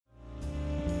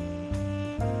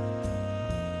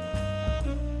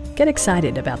Get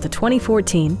excited about the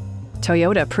 2014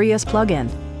 Toyota Prius Plug-in.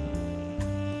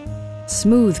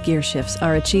 Smooth gear shifts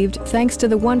are achieved thanks to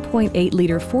the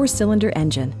 1.8-liter four-cylinder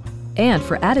engine. And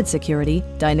for added security,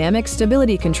 dynamic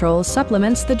stability control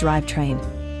supplements the drivetrain.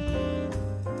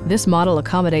 This model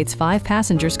accommodates 5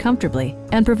 passengers comfortably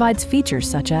and provides features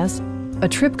such as a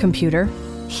trip computer,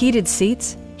 heated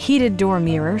seats, heated door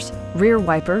mirrors, rear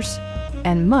wipers,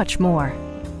 and much more.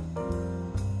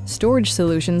 Storage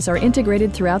solutions are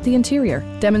integrated throughout the interior,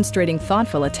 demonstrating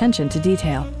thoughtful attention to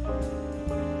detail.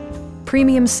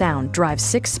 Premium sound drives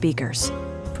 6 speakers,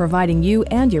 providing you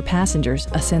and your passengers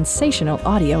a sensational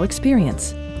audio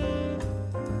experience.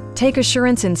 Take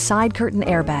assurance in side curtain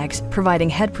airbags, providing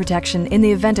head protection in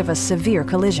the event of a severe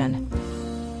collision.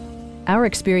 Our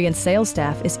experienced sales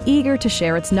staff is eager to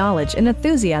share its knowledge and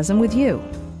enthusiasm with you.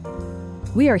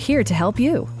 We are here to help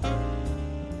you.